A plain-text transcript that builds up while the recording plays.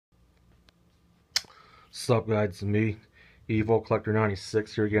Sup guys, it's me, Evil Collector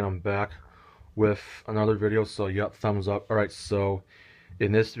 96 here again. I'm back with another video, so yep, thumbs up. Alright, so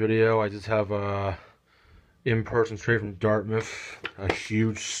in this video I just have a in-person trade from Dartmouth, a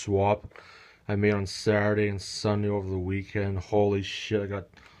huge swap I made on Saturday and Sunday over the weekend. Holy shit, I got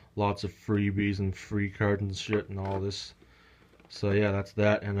lots of freebies and free cards and shit and all this. So yeah, that's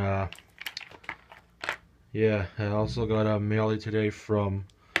that. And yeah, I also got a mail today from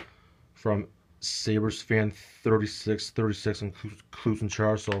Sabres fan 36 includes in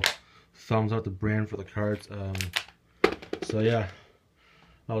charge, so thumbs up the brand for the cards. So yeah,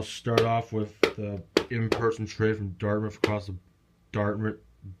 I'll start off with the in-person trade from Dartmouth across the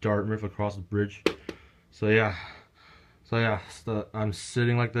bridge. So yeah, I'm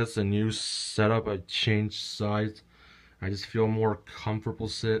sitting like this, a new setup. I changed sides. I just feel more comfortable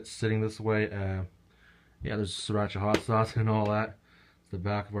sitting this way. Yeah, there's sriracha hot sauce and all that. It's the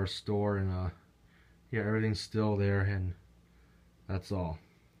back of our store, and yeah, everything's still there, and that's all.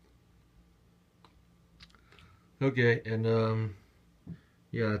 Okay, and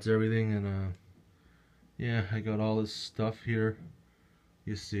yeah, that's everything, and yeah, I got all this stuff here,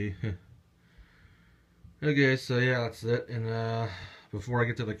 you see. Okay, so yeah, that's it. And before I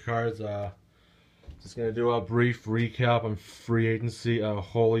get to the cards, just gonna do a brief recap on free agency.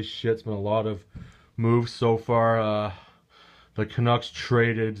 Holy shit, it's been a lot of moves so far. The Canucks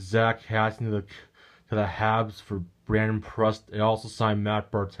traded Zach Hatton to the Habs for Brandon Prust. They also signed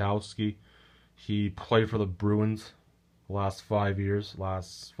Matt Bartowski. He played for the Bruins the last 5 years,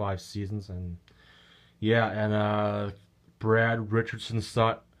 last 5 seasons, and yeah, and Brad Richardson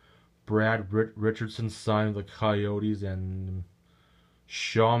signed the Coyotes, and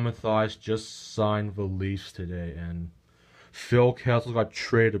Sean Mathias just signed the Leafs today, and Phil Kessel got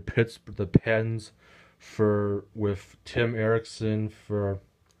traded to Pittsburgh, the Pens, with Tim Erickson for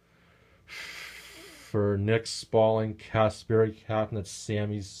Nick Spaulding, Kasperi Kapanen, that's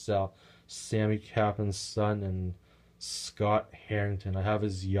Sammy Kaplan's son, and Scott Harrington. I have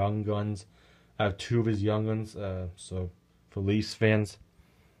his young guns. I have 2 of his young guns. So for Leafs fans,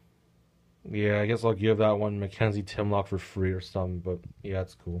 yeah, I guess I'll give that one Mackenzie Timlock for free or something. But yeah,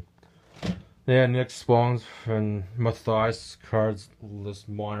 it's cool. Yeah, Nick Spaulding and Mathias cards, this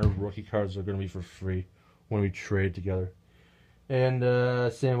minor rookie cards, are gonna be for free when we trade together. And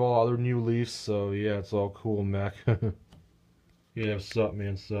same with all other new Leafs, so yeah, it's all cool, Mac. Yeah, what's up,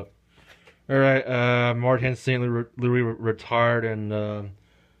 man? What's up? Alright, Martin St. Louis retired, and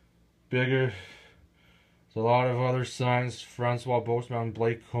bigger. There's a lot of other signs. Francois Beauchemin and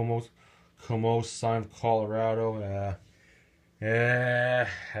Blake Comeau signed with Colorado. Yeah,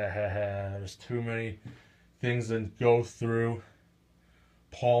 there's too many things to go through.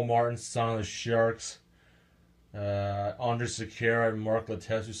 Paul Martin signed the Sharks. Andre Sekera and Mark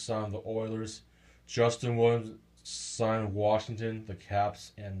Letestu signed the Oilers. Justin Williams signed Washington, the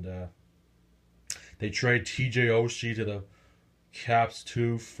Caps, and they trade TJ Oshie to the Caps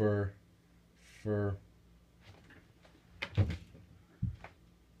too for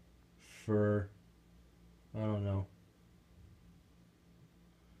I don't know.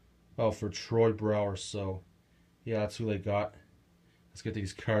 Oh, for Troy Brouwer. So yeah, that's who they got. Let's get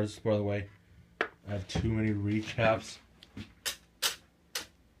these cards, by the way. I have too many recaps.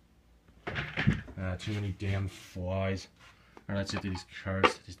 Too many damn flies. Alright, let's get these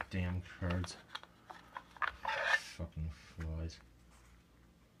cards. These damn cards. Fucking flies.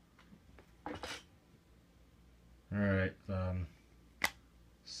 Alright,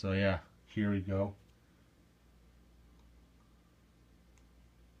 so yeah, here we go.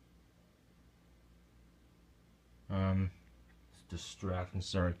 It's distracting,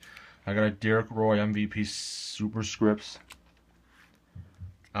 sorry. I got a Derek Roy MVP Superscripts,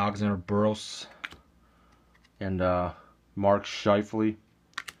 Alexander Burrows, and Mark Scheifele.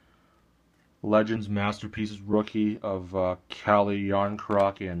 Legends Masterpieces rookie of Calle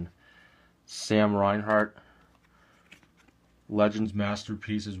Jarnkrok and Sam Reinhart. Legends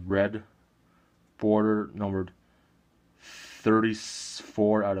Masterpieces red border numbered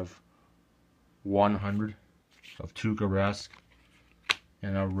 34 out of 100 of Tuukka Rask.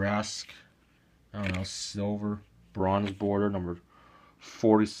 And a Rask, I don't know, silver bronze border numbered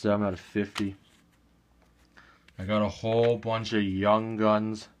 47 out of 50. I got a whole bunch of young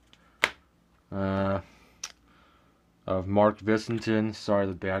guns of Mark Vissentin. Sorry,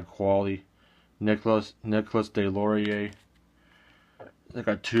 the bad quality. Nicholas Deslauriers. I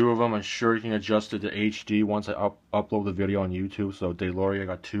got 2 of them. I'm sure you can adjust it to HD once I upload the video on YouTube. So Deslauriers, I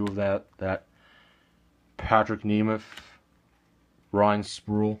got 2 of that. Patrick Nemeth, Ryan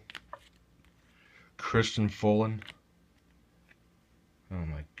Sproul, Christian Fullen. Oh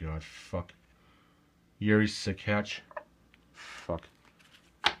my god, fuck. Yuri Sikach. Fuck.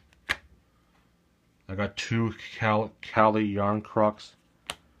 I got 2 Cali Yarn Crocs.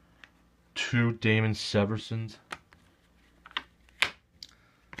 2 Damon Seversons.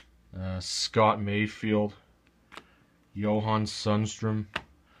 Scott Mayfield. Johan Sundstrom.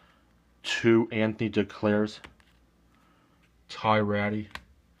 2 Anthony Declares. Ty Ratty.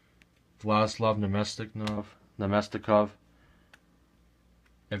 Vladislav Nemestikov.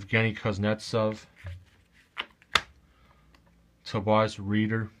 Evgeny Kuznetsov. Tobias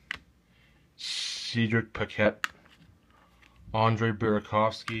Reeder. Cedric Paquette. Andre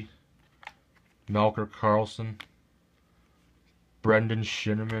Burakovsky. Melker Carlson. Brendan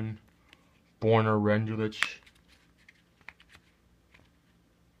Shinneman. Borna Rendulic.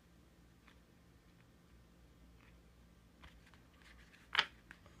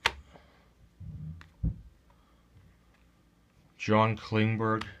 John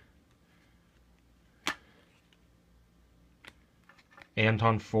Klingberg.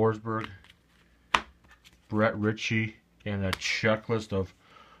 Anton Forsberg. Brett Ritchie. And a checklist of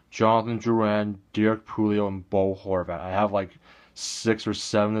Jonathan Drouin, Derek Pouliot, and Bo Horvat. I have like 6 or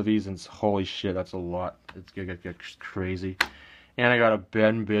 7 of these, and holy shit, that's a lot. It's gonna get crazy. And I got a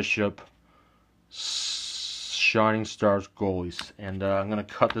Ben Bishop Shining Stars goalies. And I'm gonna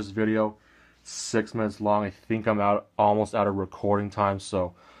cut this video 6 minutes long. I think I'm almost out of recording time,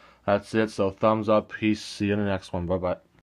 so that's it. So thumbs up, peace, see you in the next one. Bye bye.